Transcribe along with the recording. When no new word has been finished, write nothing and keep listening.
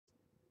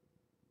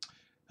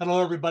Hello,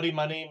 everybody.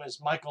 My name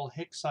is Michael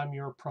Hicks. I'm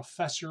your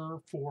professor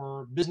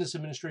for Business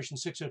Administration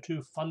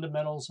 602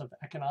 Fundamentals of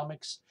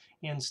Economics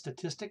and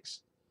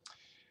Statistics.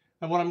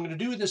 And what I'm going to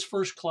do with this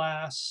first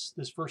class,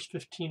 this first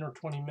 15 or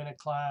 20-minute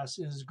class,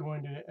 is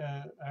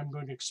I'm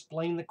going to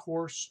explain the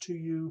course to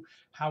you,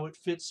 how it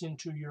fits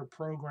into your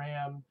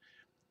program,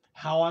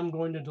 how I'm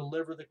going to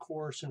deliver the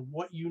course, and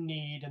what you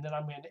need. And then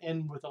I'm going to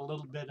end with a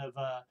little bit of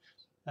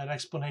an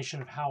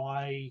explanation of how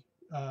I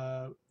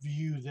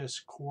view this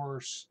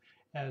course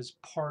as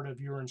part of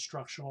your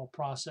instructional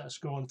process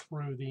going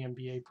through the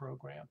MBA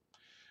program.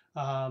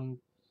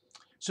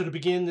 So to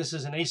begin, this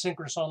is an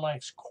asynchronous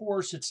online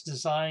course. It's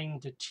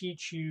designed to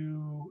teach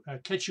you,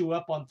 catch you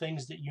up on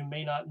things that you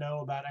may not know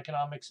about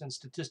economics and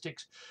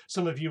statistics.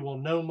 Some of you will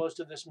know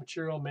most of this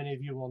material, many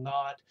of you will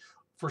not.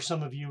 For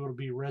some of you, it'll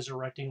be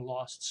resurrecting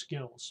lost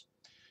skills.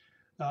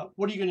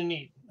 What are you going to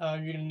need? You're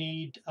going to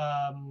need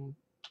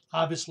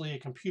obviously a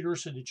computer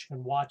so that you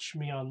can watch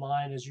me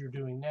online as you're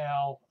doing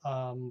now.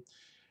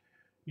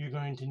 You're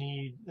going to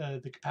need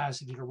the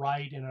capacity to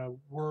write in a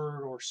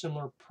Word or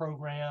similar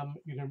program.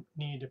 You're going to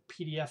need a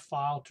PDF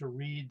file to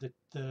read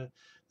the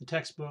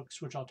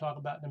textbooks, which I'll talk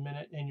about in a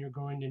minute, and you're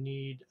going to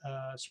need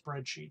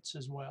spreadsheets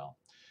as well.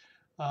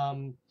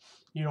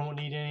 You don't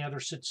need any other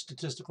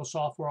statistical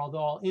software,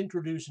 although I'll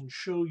introduce and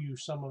show you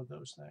some of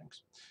those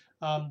things.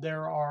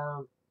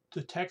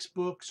 The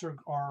textbooks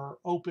are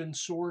open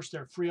source.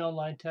 They're free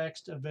online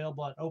text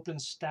available at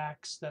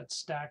OpenStax. That's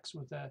stacks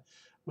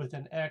with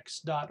an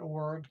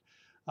x.org.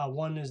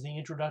 One is the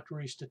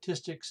introductory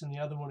statistics, and the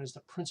other one is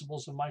the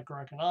principles of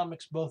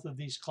microeconomics. Both of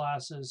these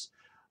classes,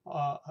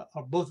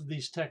 both of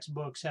these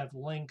textbooks have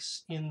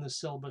links in the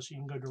syllabus. So you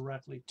can go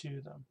directly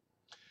to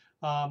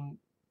them.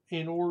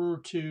 In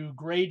order to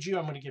grade you,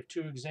 I'm going to give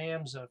two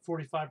exams, a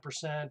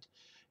 45%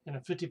 and a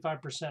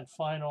 55%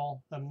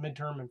 final, a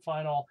midterm and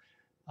final.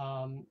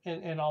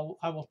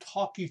 I will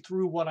talk you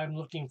through what I'm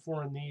looking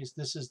for in these.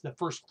 This is the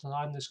first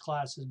time this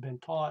class has been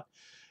taught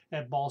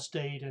at Ball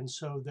State, and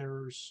so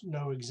there's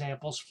no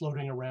examples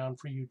floating around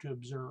for you to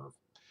observe.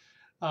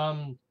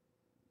 The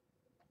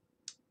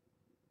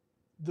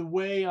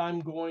way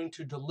I'm going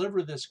to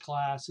deliver this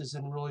class is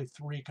in really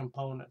three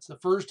components. The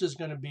first is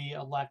going to be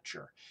a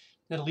lecture.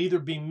 It'll either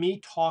be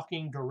me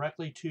talking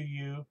directly to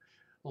you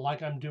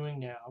like I'm doing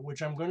now,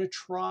 which I'm going to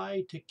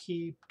try to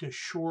keep to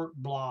short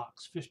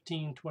blocks.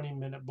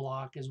 15-20-minute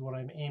block is what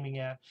I'm aiming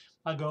at.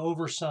 I'll go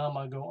over some,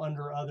 I'll go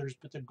under others,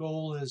 but the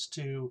goal is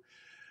to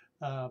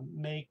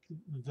make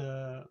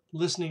the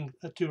listening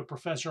to a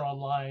professor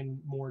online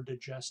more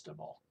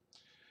digestible.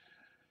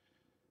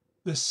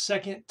 The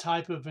second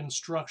type of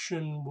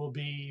instruction will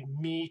be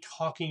me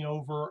talking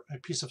over a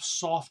piece of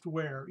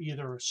software,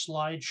 either a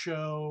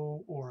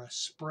slideshow or a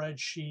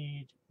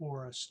spreadsheet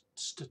or a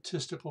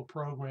statistical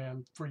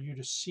program, for you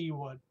to see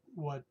what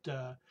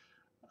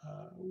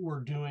we're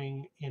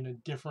doing in a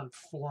different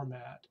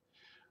format.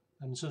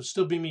 And so it'll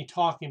still be me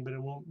talking, but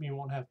you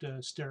won't have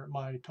to stare at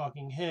my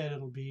talking head.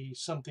 It'll be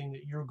something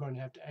that you're going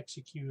to have to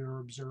execute or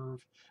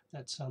observe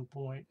at some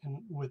point. And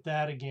with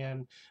that,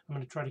 again, I'm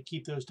going to try to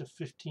keep those to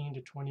 15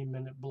 to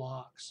 20-minute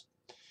blocks.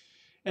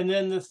 And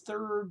then the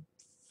third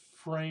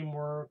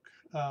framework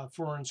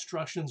for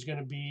instruction is going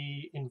to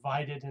be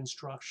invited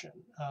instruction,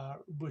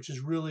 which is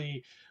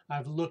really,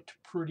 I've looked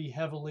pretty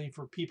heavily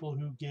for people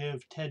who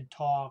give TED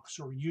Talks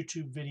or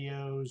YouTube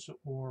videos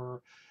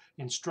or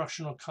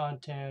instructional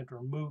content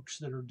or MOOCs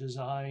that are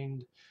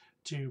designed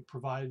to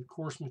provide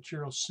course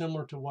material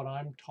similar to what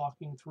I'm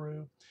talking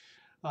through,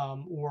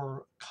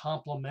 or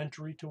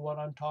complementary to what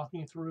I'm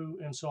talking through.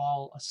 And so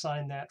I'll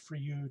assign that for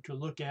you to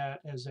look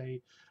at as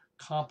a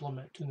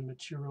complement to the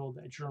material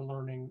that you're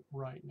learning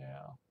right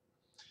now.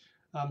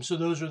 So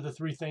those are the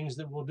three things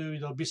that we'll do.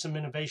 There'll be some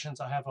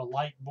innovations. I have a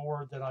light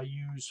board that I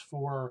use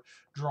for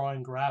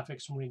drawing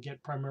graphics when we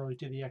get primarily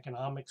to the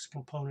economics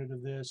component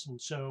of this. And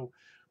so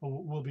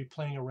we'll be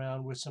playing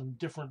around with some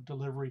different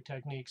delivery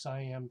techniques.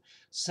 I am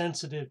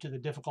sensitive to the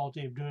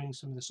difficulty of doing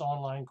some of this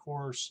online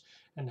course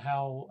and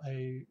how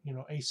a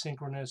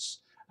asynchronous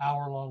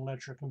hour-long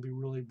lecture can be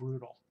really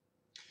brutal.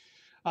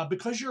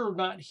 Because you're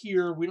not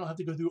here, we don't have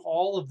to go through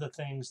all of the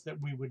things that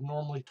we would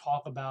normally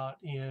talk about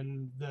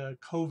in the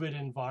COVID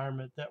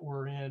environment that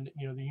we're in.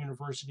 The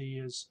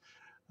university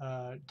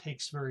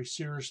takes very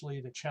seriously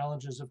the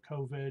challenges of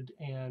COVID,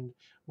 and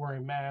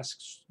wearing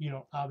masks. You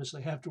don't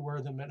obviously have to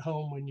wear them at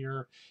home when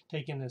you're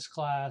taking this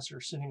class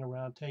or sitting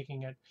around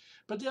taking it.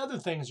 But the other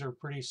things are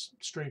pretty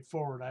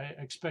straightforward. I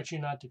expect you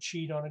not to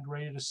cheat on a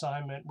graded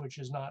assignment, which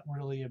is not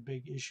really a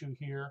big issue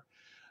here.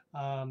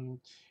 You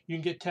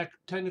can get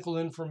technical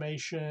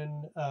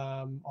information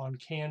on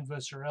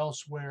Canvas or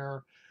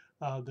elsewhere.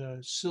 The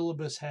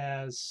syllabus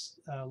has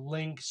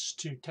links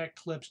to tech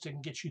clips to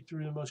get you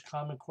through the most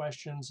common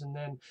questions, and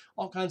then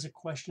all kinds of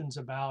questions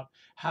about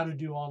how to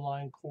do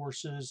online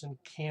courses and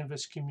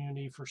Canvas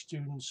community for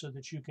students so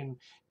that you can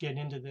get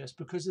into this.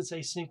 Because it's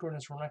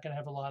asynchronous, we're not going to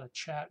have a lot of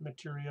chat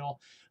material.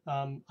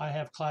 I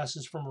have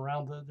classes from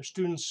around the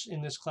students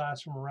in this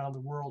class from around the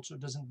world, so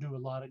it doesn't do a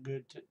lot of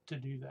good to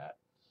do that.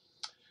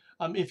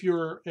 If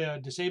you're a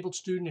disabled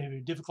student and you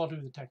have difficulty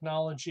with the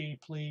technology,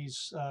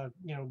 please,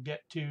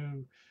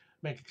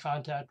 make a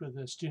contact with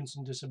the Students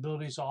and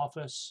Disabilities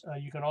Office.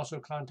 You can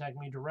also contact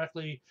me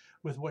directly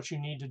with what you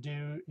need to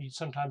do.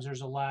 Sometimes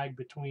there's a lag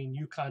between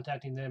you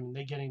contacting them and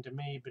they getting to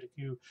me, but if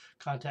you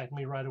contact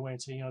me right away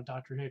and say,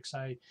 Dr. Hicks,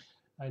 I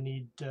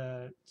need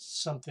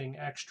something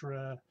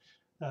extra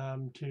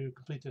to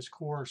complete this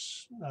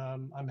course,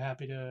 I'm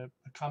happy to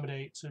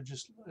accommodate. So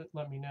just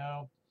let me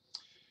know.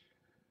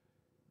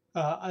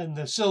 And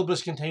the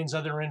syllabus contains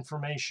other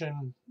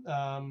information.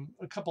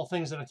 A couple of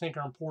things that I think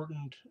are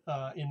important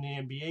in the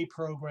MBA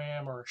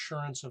program are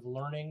assurance of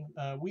learning.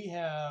 We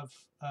have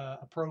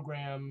a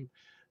program,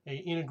 a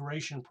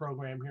integration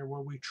program here,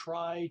 where we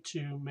try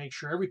to make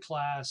sure every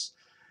class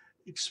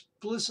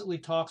explicitly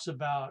talks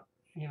about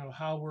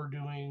how we're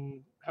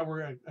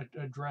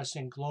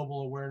addressing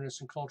global awareness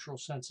and cultural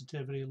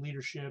sensitivity,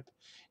 leadership,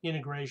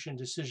 integration,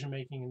 decision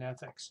making, and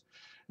ethics.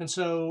 And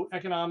so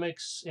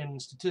economics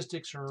and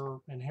statistics are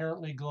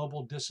inherently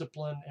global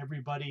discipline.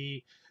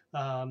 Everybody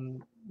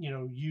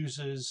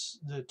uses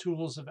the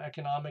tools of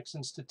economics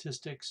and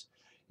statistics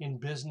in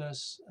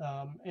business,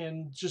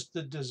 and just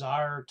the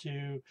desire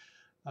to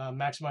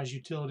maximize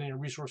utility in a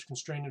resource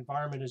constrained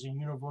environment is a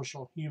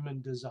universal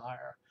human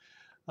desire.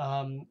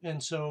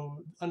 And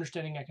so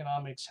understanding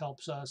economics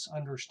helps us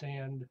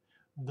understand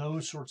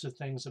those sorts of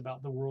things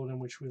about the world in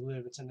which we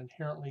live. It's an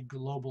inherently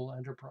global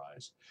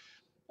enterprise.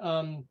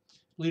 Um,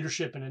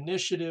 Leadership and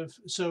initiative.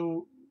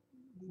 So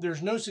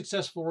there's no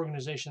successful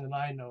organization that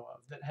I know of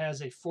that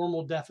has a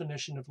formal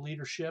definition of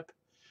leadership,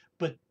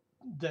 but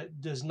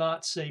that does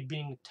not say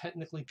being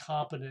technically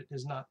competent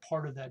is not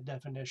part of that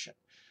definition.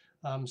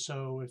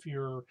 So if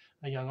you're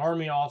a young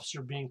Army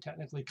officer, being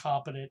technically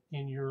competent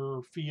in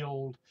your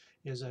field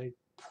is a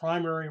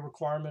primary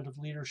requirement of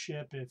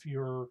leadership. If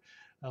you're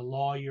a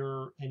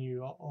lawyer and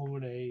you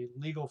own a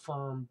legal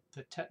firm,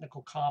 the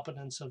technical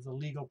competence of the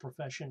legal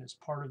profession is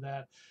part of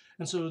that.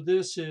 And so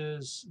this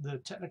is the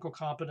technical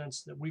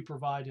competence that we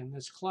provide in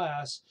this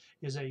class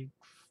is a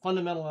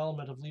fundamental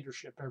element of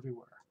leadership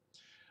everywhere.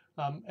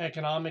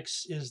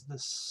 Economics is the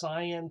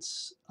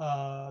science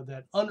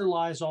that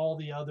underlies all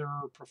the other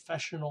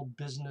professional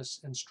business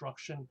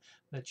instruction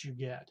that you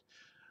get.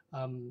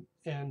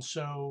 And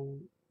so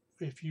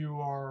if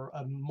you are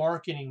a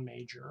marketing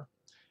major,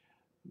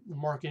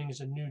 marketing is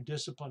a new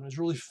discipline. It was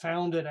really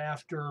founded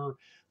after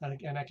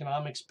an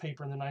economics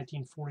paper in the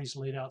 1940s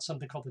laid out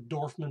something called the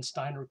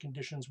Dorfman-Steiner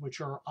conditions,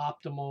 which are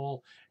optimal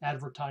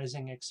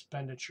advertising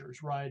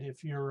expenditures, right?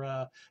 If you're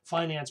a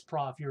finance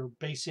prof, you're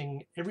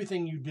basing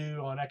everything you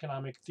do on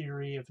economic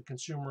theory of the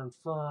consumer and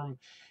firm.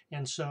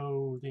 And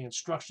so the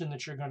instruction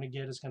that you're going to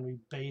get is going to be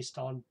based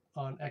on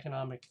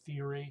economic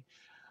theory.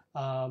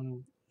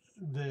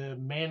 The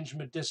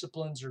management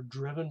disciplines are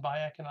driven by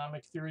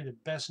economic theory. The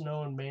best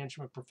known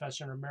management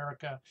professor in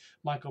America,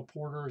 Michael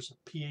Porter, is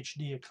a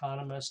PhD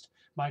economist,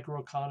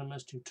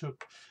 microeconomist, who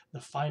took the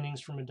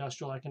findings from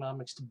industrial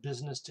economics to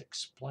business to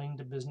explain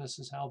to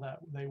businesses how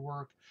they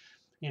work.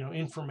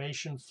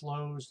 Information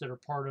flows that are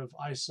part of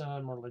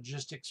ISM or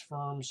logistics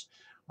firms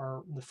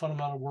are the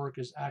fundamental work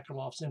is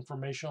Akerlof's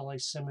informational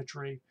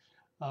asymmetry.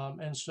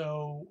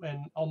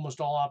 And almost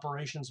all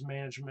operations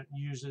management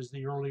uses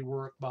the early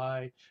work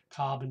by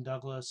Cobb and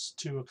Douglas,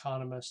 two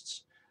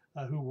economists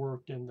who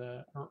worked in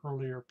the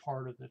earlier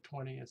part of the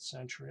 20th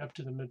century, up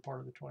to the mid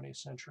part of the 20th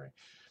century.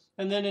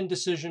 And then in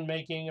decision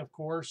making, of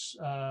course,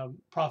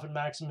 profit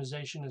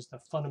maximization is the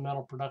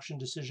fundamental production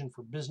decision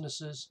for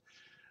businesses.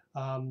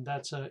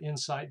 That's an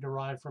insight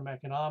derived from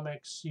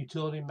economics.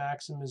 Utility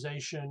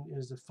maximization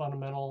is the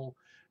fundamental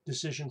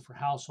decision for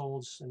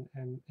households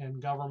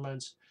and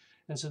governments.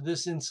 And so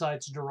this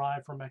insight's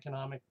derived from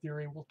economic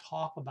theory. We'll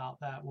talk about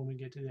that when we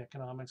get to the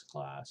economics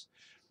class.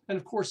 And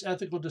of course,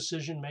 ethical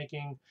decision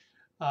making.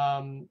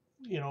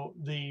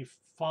 The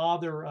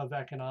father of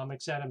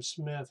economics, Adam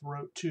Smith,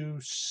 wrote two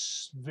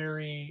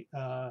very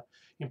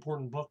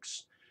important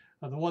books.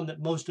 The one that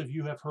most of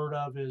you have heard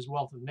of is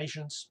Wealth of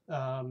Nations,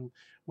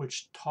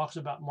 which talks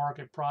about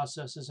market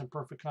processes and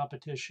perfect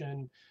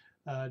competition,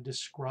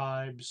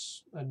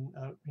 describes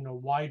a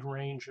wide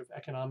range of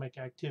economic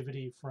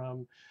activity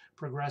from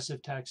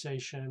progressive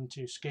taxation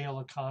to scale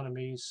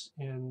economies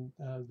in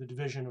the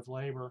division of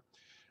labor.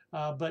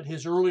 But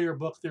his earlier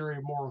book, Theory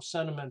of Moral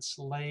Sentiments,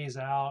 lays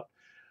out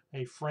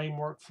a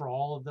framework for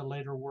all of the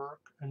later work.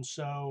 And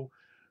so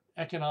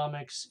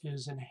economics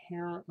is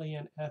inherently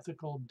an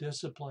ethical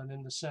discipline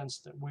in the sense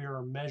that we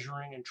are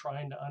measuring and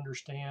trying to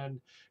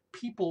understand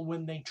people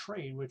when they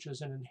trade, which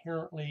is an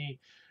inherently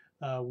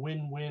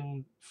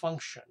win-win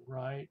function,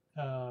 right?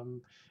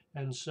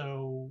 And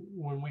so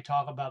when we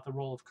talk about the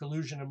role of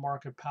collusion and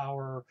market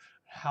power,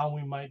 how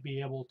we might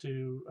be able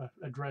to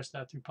address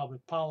that through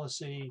public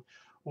policy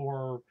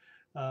or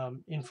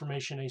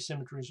information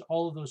asymmetries,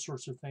 all of those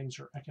sorts of things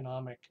are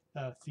economic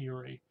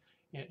theory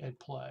at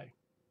play.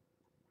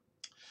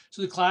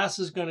 So the class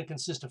is going to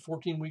consist of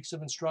 14 weeks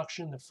of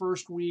instruction. The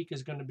first week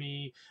is going to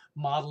be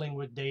modeling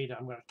with data.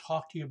 I'm going to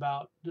talk to you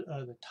about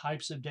the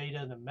types of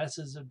data, the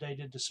methods of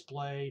data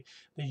display,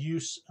 the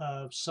use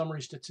of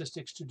summary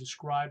statistics to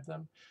describe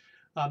them.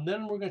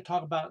 Then we're going to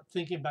talk about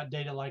thinking about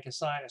data like a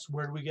scientist.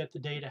 Where do we get the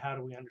data? How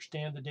do we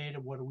understand the data?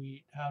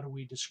 How do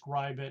we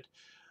describe it?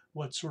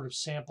 What sort of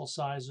sample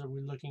size are we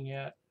looking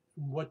at?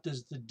 What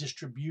does the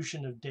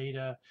distribution of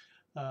data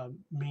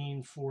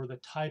mean for the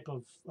type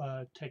of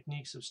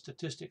techniques of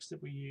statistics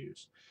that we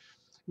use?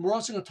 And we're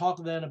also going to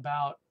talk then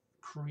about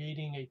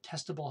creating a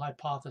testable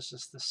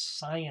hypothesis, the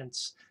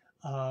science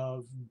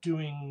of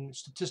doing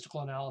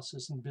statistical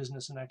analysis in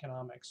business and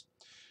economics.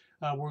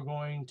 We're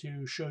going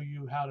to show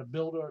you how to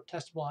build a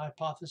testable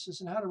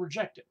hypothesis and how to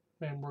reject it.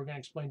 And we're going to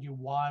explain to you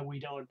why we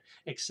don't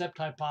accept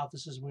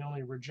hypotheses, we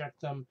only reject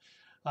them.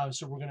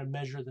 So we're going to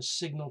measure the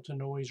signal to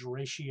noise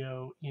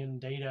ratio in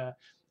data.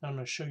 And I'm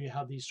going to show you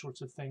how these sorts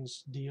of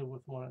things deal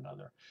with one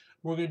another.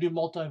 We're going to do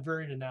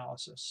multivariate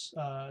analysis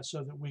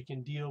so that we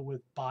can deal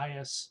with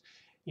bias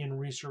in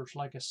research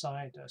like a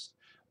scientist.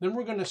 Then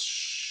we're going to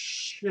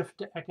shift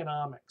to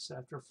economics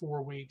after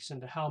 4 weeks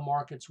into how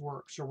markets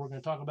work. So we're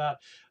going to talk about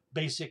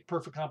basic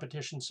perfect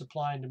competition,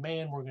 supply and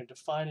demand. We're going to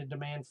define a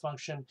demand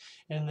function.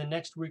 And the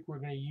next week, we're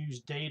going to use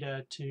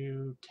data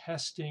to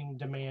testing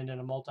demand in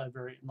a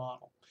multivariate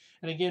model.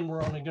 And again,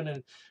 we're only going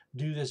to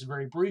do this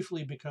very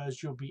briefly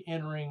because you'll be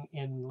entering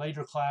in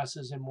later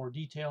classes in more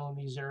detail in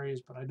these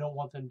areas, but I don't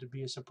want them to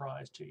be a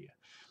surprise to you.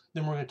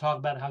 Then we're going to talk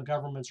about how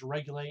governments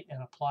regulate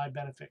and apply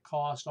benefit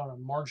cost on a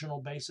marginal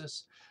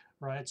basis,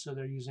 right? So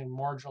they're using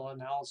marginal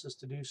analysis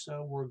to do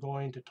so. We're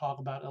going to talk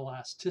about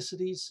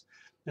elasticities.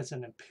 That's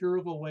an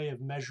empirical way of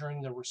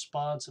measuring the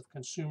response of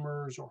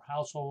consumers or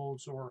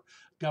households or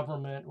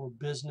government or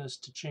business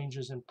to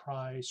changes in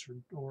price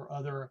or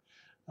other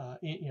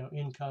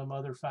income,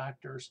 other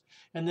factors.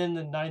 And then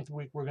the 9th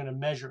week, we're going to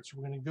measure it. So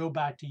we're going to go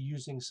back to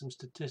using some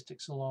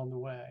statistics along the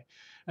way.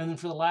 And then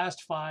for the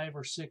last 5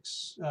 or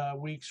 6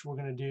 weeks, we're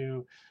going to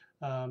do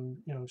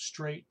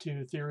straight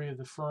to theory of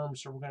the firm.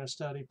 So we're going to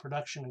study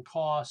production and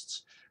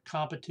costs,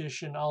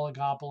 competition,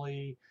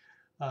 oligopoly,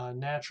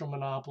 natural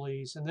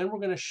monopolies, and then we're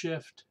going to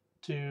shift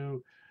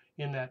to,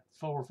 in that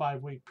 4 or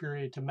 5 week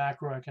period, to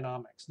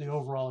macroeconomics, the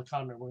overall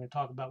economy. We're going to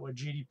talk about what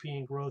GDP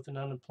and growth and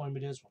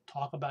unemployment is. We'll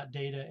talk about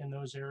data in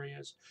those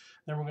areas.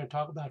 Then we're going to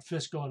talk about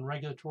fiscal and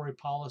regulatory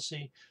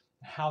policy,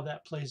 how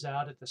that plays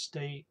out at the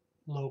state,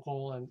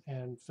 local,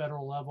 and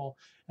federal level.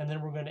 And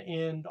then we're going to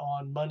end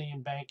on money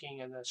and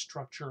banking and the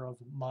structure of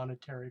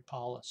monetary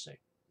policy.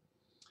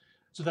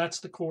 So that's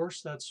the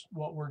course. That's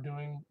what we're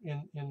doing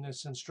in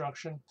this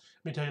instruction.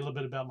 Let me tell you a little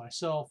bit about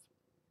myself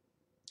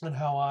and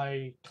how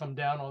I come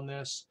down on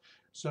this.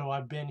 So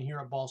I've been here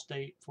at Ball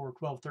State for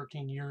 12,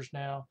 13 years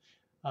now.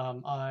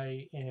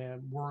 I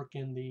work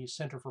in the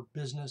Center for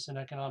Business and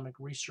Economic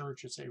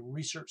Research. It's a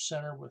research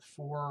center with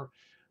 4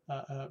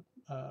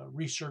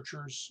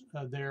 researchers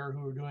there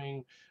who are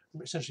doing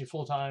essentially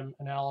full-time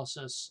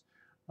analysis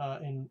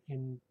in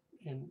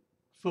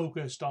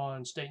focused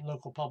on state and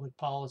local public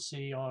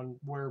policy, on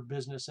where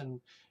business and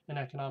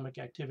economic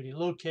activity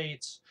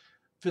locates,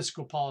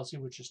 fiscal policy,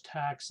 which is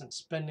tax and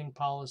spending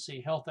policy,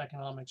 health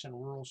economics, and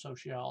rural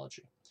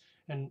sociology.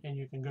 And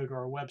you can go to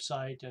our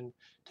website and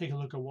take a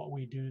look at what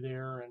we do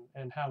there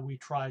and how we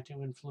try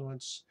to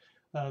influence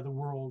the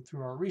world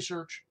through our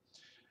research.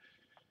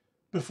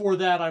 Before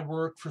that, I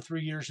worked for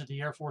 3 years at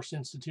the Air Force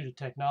Institute of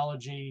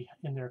Technology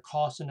in their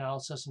cost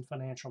analysis and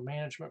financial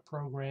management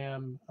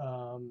program.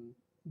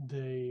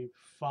 The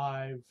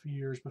 5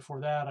 years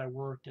before that, I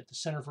worked at the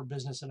Center for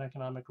Business and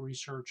Economic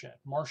Research at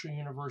Marshall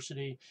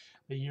University.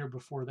 The year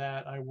before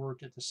that, I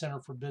worked at the Center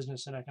for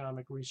Business and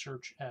Economic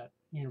Research at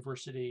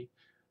University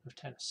of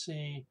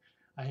Tennessee.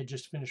 I had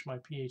just finished my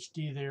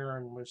PhD there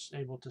and was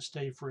able to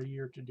stay for a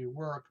year to do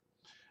work.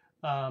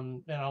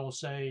 And I will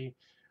say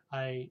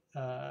I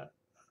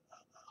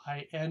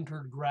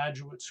entered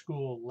graduate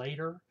school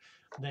later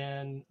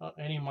than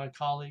any of my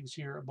colleagues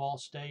here at Ball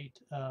State,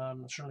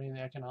 certainly in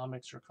the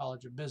economics or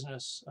College of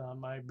Business.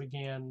 I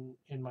began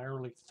in my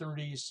early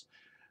 30s.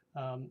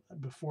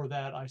 Before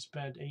that, I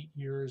spent 8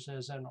 years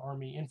as an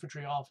Army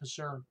infantry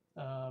officer.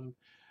 But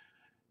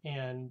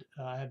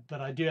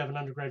I do have an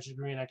undergraduate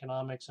degree in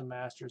economics, a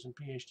master's and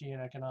PhD in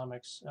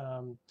economics.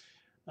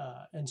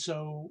 And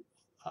so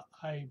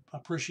I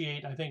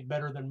appreciate, I think,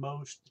 better than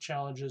most, the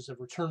challenges of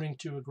returning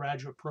to a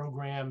graduate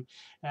program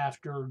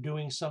after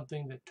doing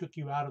something that took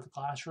you out of the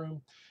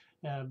classroom.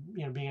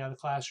 Being out of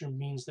the classroom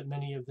means that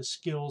many of the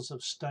skills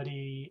of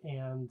study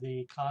and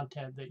the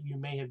content that you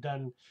may have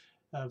done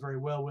very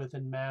well with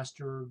and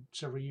mastered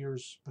several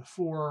years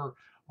before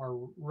are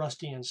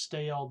rusty and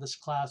stale. This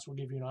class will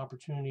give you an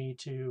opportunity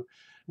to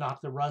knock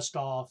the rust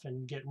off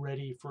and get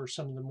ready for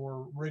some of the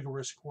more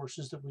rigorous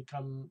courses that we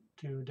come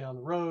to down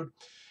the road.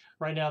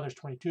 Right now, there's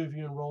 22 of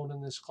you enrolled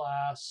in this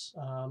class.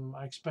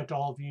 I expect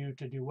all of you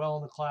to do well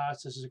in the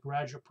class. This is a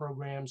graduate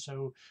program,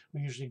 so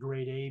we usually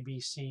grade A, B,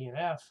 C, and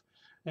F,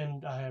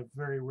 and I have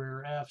very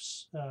rare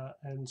Fs,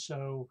 and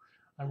so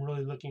I'm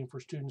really looking for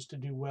students to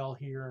do well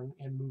here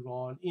and move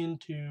on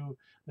into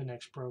the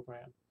next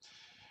program.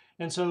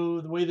 And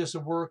so the way this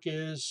will work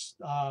is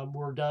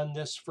we're done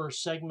this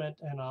first segment,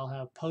 and I'll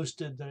have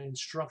posted the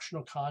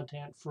instructional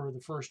content for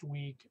the first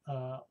week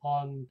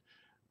on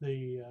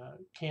the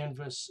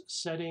Canvas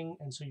setting,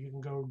 and so you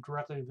can go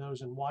directly to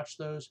those and watch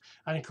those.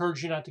 I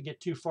encourage you not to get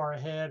too far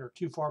ahead or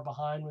too far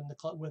behind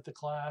with the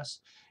class.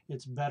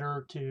 It's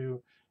better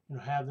to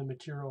have the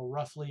material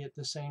roughly at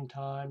the same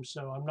time.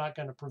 So I'm not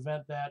going to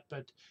prevent that,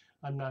 but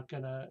I'm not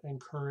going to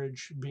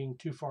encourage being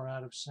too far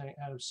out of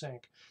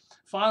sync.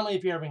 Finally,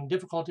 if you're having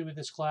difficulty with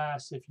this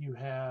class, if you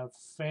have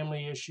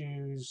family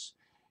issues,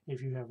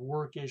 if you have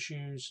work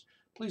issues,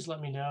 please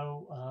let me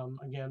know.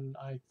 Again,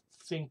 I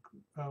think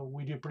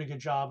we do a pretty good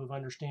job of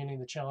understanding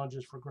the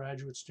challenges for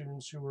graduate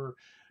students who are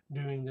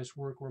doing this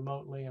work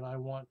remotely, and I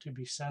want to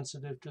be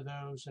sensitive to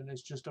those, and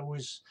it's just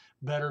always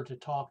better to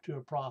talk to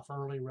a prof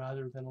early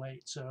rather than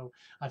late. So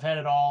I've had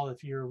it all.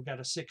 If you've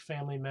got a sick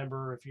family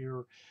member,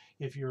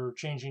 if you're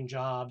changing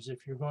jobs,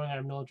 if you're going on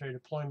a military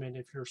deployment,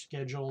 if you're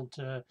scheduled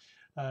to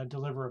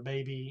deliver a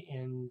baby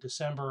in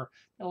December,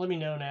 let me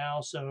know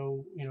now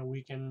so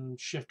we can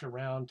shift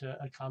around to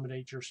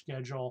accommodate your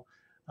schedule.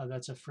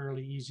 That's a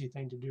fairly easy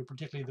thing to do,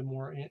 particularly the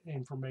more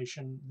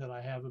information that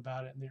I have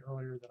about it and the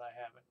earlier that I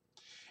have it.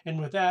 And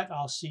with that,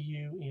 I'll see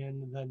you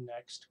in the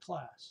next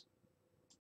class.